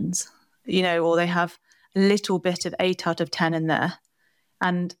 sessions, or they have a little bit of 8 out of 10 in there.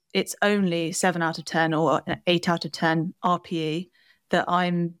 And it's only 7 out of 10 or 8 out of 10 RPE that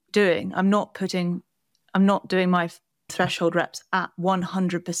I'm doing. I'm not doing my threshold reps at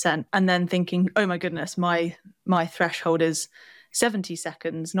 100% and then thinking, oh my goodness, my threshold is 70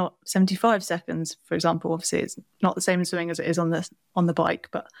 seconds, not 75 seconds, for example. Obviously, it's not the same swimming as it is on the bike.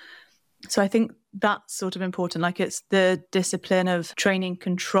 But so I think that's sort of important. It's the discipline of training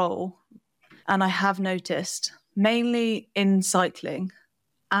control. And I have noticed, mainly in cycling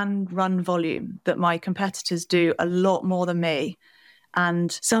and run volume, that my competitors do a lot more than me.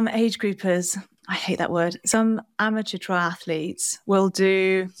 And some age groupers, I hate that word, some amateur triathletes will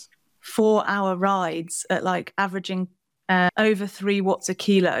do 4-hour rides at averaging over 3 watts a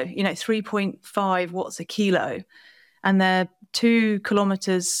kilo, 3.5 watts a kilo. And they're 2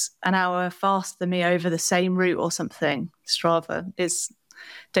 kilometers an hour faster than me over the same route or something. Strava is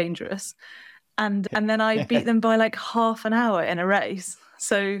dangerous. And then I beat them by like half an hour in a race.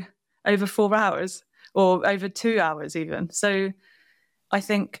 So over 4 hours or over 2 hours even. So I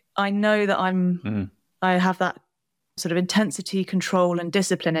think I know that I have that sort of intensity control and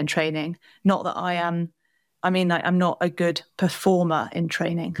discipline in training. Not that I'm not a good performer in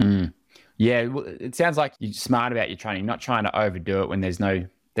training. Yeah, well, it sounds like you're smart about your training, not trying to overdo it when there's no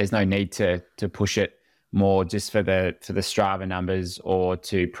need to push it more just for the Strava numbers or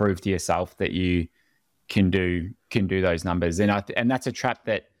to prove to yourself that you can do those numbers. And that's a trap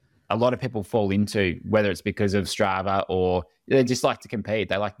that a lot of people fall into, whether it's because of Strava or they just like to compete.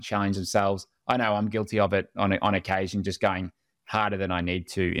 They like to challenge themselves. I know I'm guilty of it on occasion, just going harder than I need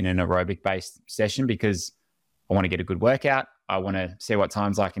to in an aerobic based session because I want to get a good workout. I want to see what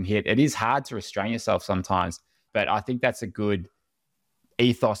times I can hit. It is hard to restrain yourself sometimes, but I think that's a good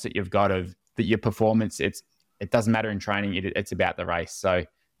ethos that you've got of that your performance. It doesn't matter in training. It's about the race. So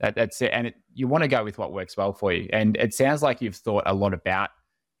that's it. And you want to go with what works well for you. And it sounds like you've thought a lot about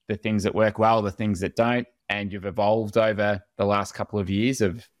the things that work well, the things that don't, and you've evolved over the last couple of years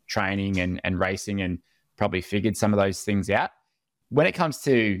of training and racing and probably figured some of those things out. When it comes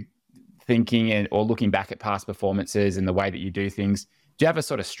to thinking or looking back at past performances and the way that you do things, do you have a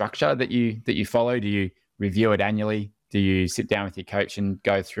sort of structure that you follow? Do you review it annually? Do you sit down with your coach and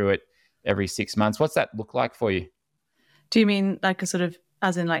go through it every 6 months? What's that look like for you? Do you mean like a sort of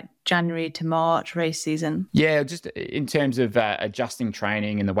as in like January to March race season? Yeah, just in terms of adjusting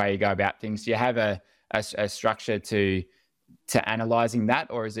training and the way you go about things. Do you have a structure to analysing that,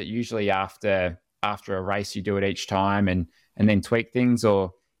 or is it usually after a race you do it each time and then tweak things,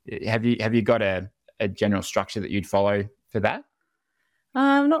 or have you got a general structure that you'd follow for that?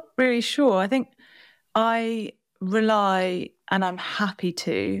 I'm not really sure. I think I rely, and I'm happy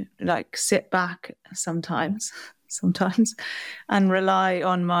to like sit back sometimes and rely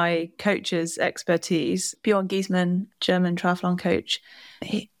on my coach's expertise. Bjorn Giesman, German triathlon coach.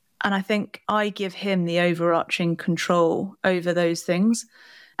 And I think I give him the overarching control over those things.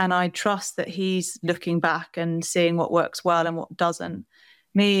 And I trust that he's looking back and seeing what works well and what doesn't.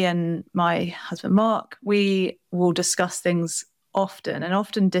 Me and my husband, Mark, we will discuss things often and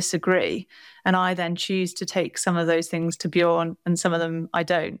often disagree. And I then choose to take some of those things to Bjorn and some of them I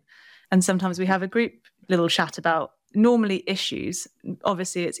don't. And sometimes we have a group little chat about normally issues.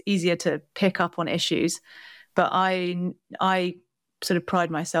 Obviously, it's easier to pick up on issues, but I sort of pride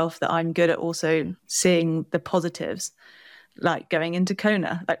myself that I'm good at also seeing the positives, like going into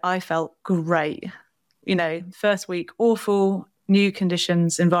Kona. Like I felt great, first week, awful, new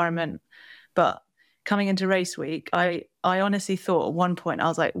conditions, environment, but coming into race week, I honestly thought at one point, I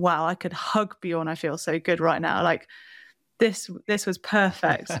was like, wow, I could hug Bjorn. I feel so good right now. Like this was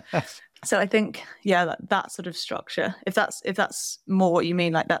perfect. So I think, yeah, that sort of structure, if that's more what you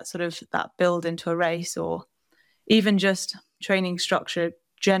mean, like that sort of that build into a race, or even just training structure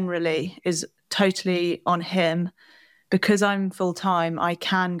generally is totally on him. Because I'm full-time, I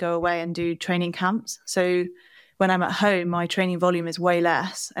can go away and do training camps. So when I'm at home, my training volume is way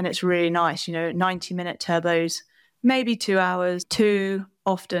less and it's really nice, 90-minute turbos, maybe 2 hours, 2,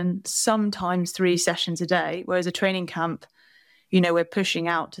 often, sometimes 3 sessions a day. Whereas a training camp, we're pushing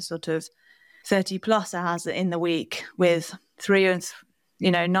out to sort of 30 plus hours in the week with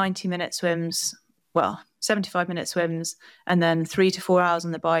 90-minute swims, 75-minute swims, and then 3 to 4 hours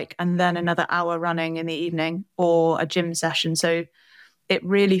on the bike, and then another hour running in the evening or a gym session. So it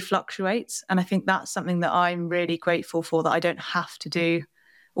really fluctuates. And I think that's something that I'm really grateful for, that I don't have to do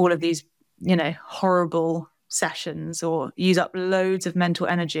all of these, horrible sessions or use up loads of mental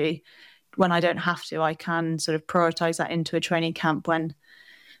energy when I don't have to. I can sort of prioritize that into a training camp when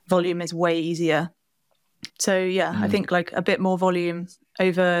volume is way easier. So yeah, I think like a bit more volume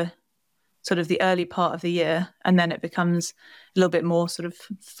over sort of the early part of the year, and then it becomes a little bit more sort of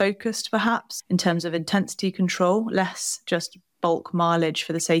focused perhaps in terms of intensity control, less just bulk mileage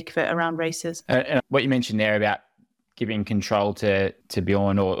for the sake of it around races. And what you mentioned there about giving control to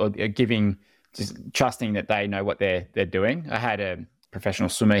Bjorn or giving, just trusting that they know what they're doing. I had a professional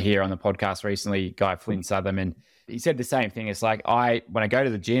swimmer here on the podcast recently, Guy Flynn Southam, and he said the same thing. It's like when I go to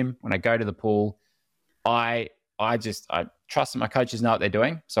the gym, when I go to the pool, I trust that my coaches know what they're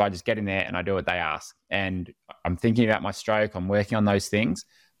doing. So I just get in there and I do what they ask. And I'm thinking about my stroke. I'm working on those things.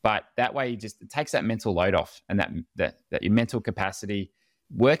 But that way it takes that mental load off, and that your mental capacity,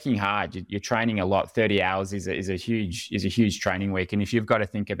 working hard, you're training a lot. 30 hours is a huge training week. And if you've got to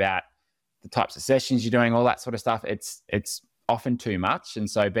think about the types of sessions you're doing, all that sort of stuff, it's often too much. And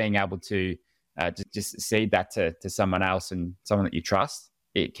so being able to just cede that to someone else and someone that you trust,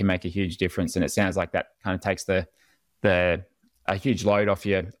 it can make a huge difference. And it sounds like that kind of takes a huge load off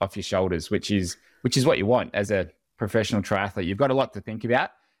your shoulders, which is what you want as a professional triathlete. You've got a lot to think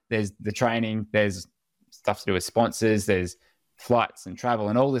about. There's the training, there's stuff to do with sponsors, there's flights and travel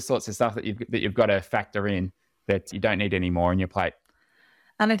and all this sorts of stuff that you've got to factor in that you don't need any more on your plate.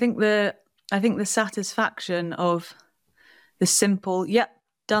 And I think the satisfaction of the simple,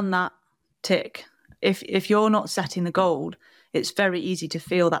 done that, tick. If you're not setting the goal, it's very easy to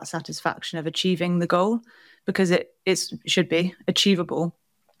feel that satisfaction of achieving the goal because it should be achievable.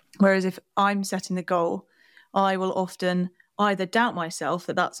 Whereas if I'm setting the goal, I will often either doubt myself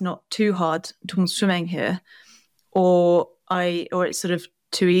that that's not too hard to swimming here, or it's sort of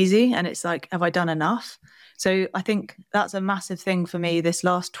too easy and it's like, have I done enough? So I think that's a massive thing for me this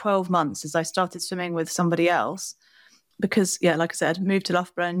last 12 months as I started swimming with somebody else because, like I said, moved to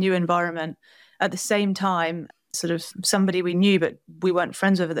Loughborough, new environment. At the same time, sort of somebody we knew but we weren't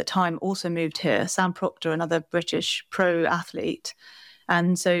friends with at the time also moved here, Sam Proctor, another British pro athlete.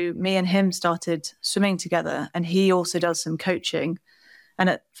 And so me and him started swimming together, and he also does some coaching.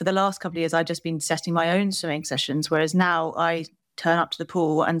 And for the last couple of years, I've just been setting my own swimming sessions, whereas now I turn up to the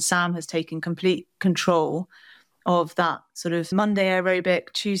pool and Sam has taken complete control of that sort of Monday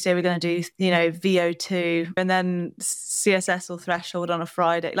aerobic, Tuesday we're going to do, VO2, and then CSS or threshold on a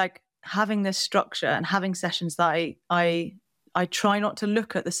Friday. Like having this structure and having sessions that I try not to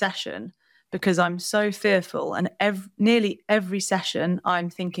look at the session because I'm so fearful, and nearly every session I'm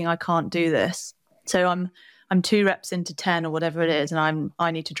thinking I can't do this. So I'm 2 reps into 10 or whatever it is, and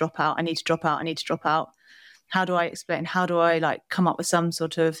I need to drop out. How do I explain? How do I come up with some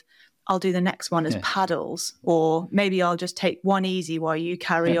sort of, I'll do the next one as paddles, or maybe I'll just take one easy while you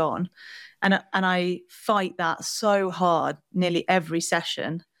carry on. And I fight that so hard nearly every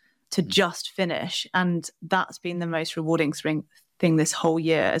session to just finish. And that's been the most rewarding thing this whole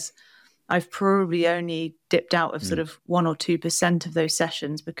year. I've probably only dipped out of sort of 1 or 2% of those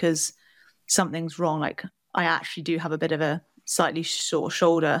sessions because something's wrong. Like I actually do have a bit of a slightly sore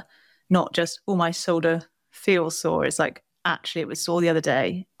shoulder, not just, my shoulder feels sore. It's like, actually it was sore the other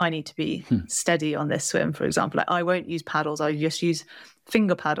day. I need to be steady on this swim, for example. Like I won't use paddles. I just use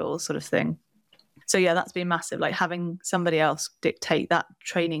finger paddles sort of thing. So that's been massive. Like having somebody else dictate that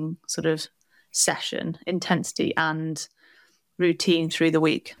training sort of session, intensity and routine through the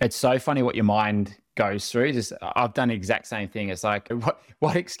week. It's so funny what your mind goes through. I've done the exact same thing. It's like,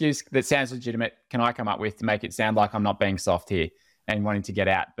 what excuse that sounds legitimate can I come up with to make it sound like I'm not being soft here and wanting to get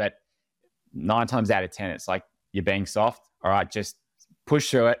out? But 9 times out of 10, it's like, you're being soft. All right, just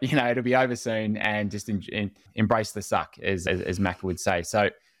push through it. It'll be over soon, and just embrace the suck, as Mac would say. So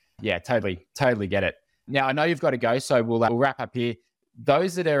yeah, totally get it. Now I know you've got to go, so we'll wrap up here. For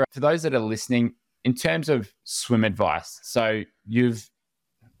those that are listening, in terms of swim advice, so you've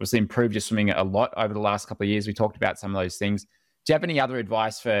obviously improved your swimming a lot over the last couple of years. We talked about some of those things. Do you have any other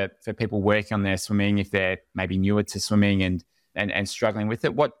advice for people working on their swimming if they're maybe newer to swimming and struggling with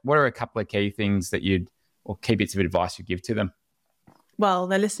it? What are a couple of key things that or key bits of advice you'd give to them? Well,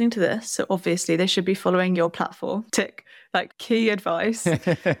 they're listening to this, so obviously they should be following your platform. Tick, like key advice.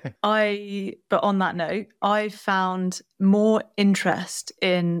 But on that note, I've found more interest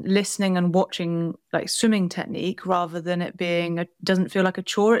in listening and watching like swimming technique rather than it being, doesn't feel like a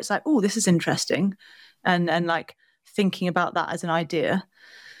chore. It's like, this is interesting. And like thinking about that as an idea.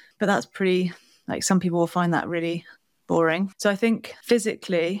 But that's pretty, like some people will find that really boring. So I think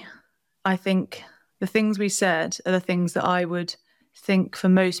physically, the things we said are the things that I would think for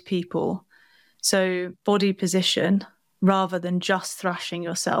most people. So body position rather than just thrashing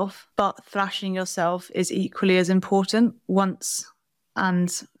yourself, but thrashing yourself is equally as important once,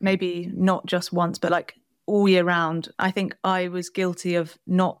 and maybe not just once, but like all year round. I think I was guilty of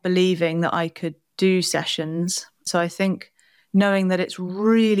not believing that I could do sessions. So I think knowing that it's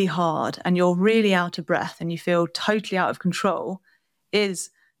really hard and you're really out of breath and you feel totally out of control is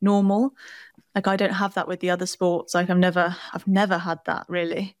normal. Like I don't have that with the other sports. Like I've never had that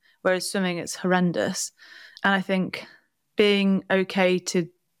really. Whereas swimming, it's horrendous. And I think being okay to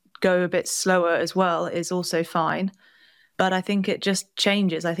go a bit slower as well is also fine. But I think it just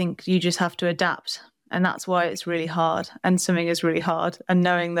changes. I think you just have to adapt. And that's why it's really hard. And swimming is really hard. And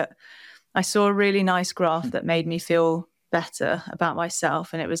knowing that I saw a really nice graph that made me feel better about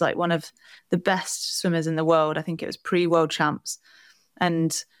myself. And it was like one of the best swimmers in the world. I think it was pre-world champs.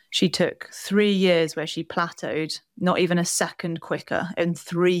 And she took 3 years where she plateaued, not even a second quicker in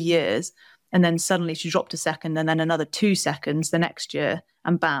 3 years. And then suddenly she dropped a second and then another 2 seconds the next year,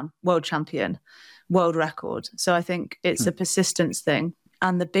 and bam, world champion, world record. So I think it's a persistence thing.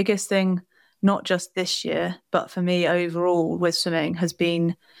 And the biggest thing, not just this year, but for me overall with swimming, has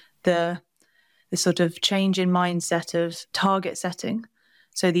been the sort of change in mindset of target setting.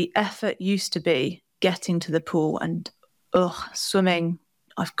 So the effort used to be getting to the pool and, swimming,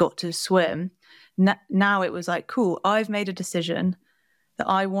 I've got to swim. Now it was like, cool, I've made a decision that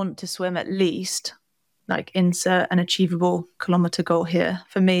I want to swim at least, like insert an achievable kilometer goal here.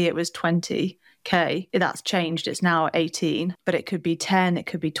 For me, it was 20K. That's changed. It's now 18, but it could be 10, it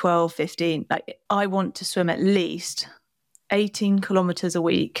could be 12, 15. Like I want to swim at least 18 kilometers a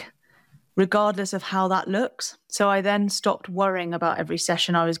week, regardless of how that looks. So I then stopped worrying about every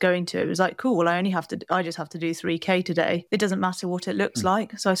session I was going to. It was like, cool, well, I just have to do 3K today. It doesn't matter what it looks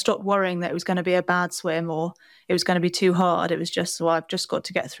like. So I stopped worrying that it was going to be a bad swim or it was going to be too hard. It was just, well, I've just got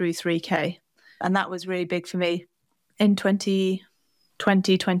to get through 3K. And that was really big for me in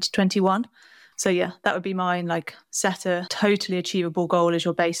 2020, 2021. So yeah, that would be mine, like set a totally achievable goal as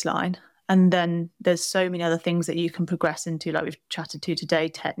your baseline. And then there's so many other things that you can progress into, like we've chatted to today: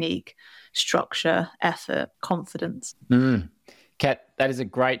 technique, structure, effort, confidence. Kat, that is a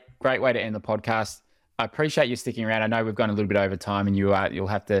great way to end the podcast. I appreciate you sticking around. I know we've gone a little bit over time and you'll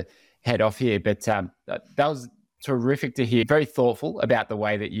have to head off here, but that was terrific to hear. Very thoughtful about the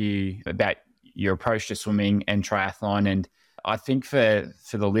way that about your approach to swimming and triathlon. And I think for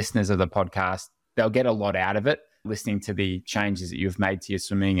the listeners of the podcast, they'll get a lot out of it, listening to the changes that you've made to your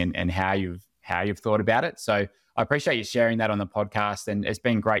swimming and how you've thought about it. So I appreciate you sharing that on the podcast, and it's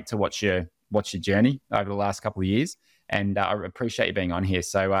been great to watch your journey over the last couple of years. And I appreciate you being on here.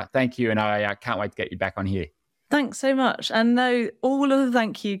 So thank you, and I can't wait to get you back on here. Thanks so much. And no, all of the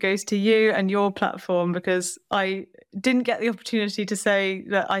thank you goes to you and your platform, because I didn't get the opportunity to say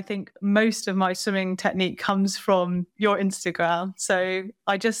that I think most of my swimming technique comes from your Instagram. So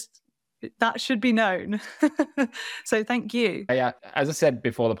that should be known. So thank you. Yeah, as I said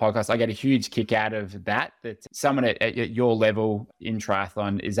before the podcast, I get a huge kick out of that someone at your level in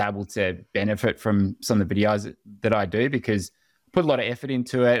triathlon is able to benefit from some of the videos that I do, because I put a lot of effort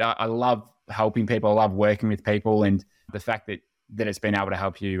into it. I love helping people. I love working with people, and the fact that it's been able to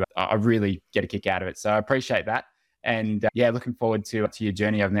help you, I really get a kick out of it. So I appreciate that. And looking forward to your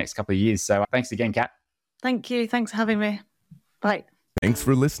journey over the next couple of years. So thanks again, Kat. Thank you. Thanks for having me. Bye. Thanks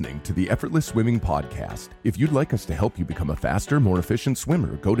for listening to the Effortless Swimming Podcast. If you'd like us to help you become a faster, more efficient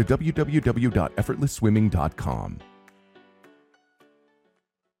swimmer, go to www.effortlessswimming.com.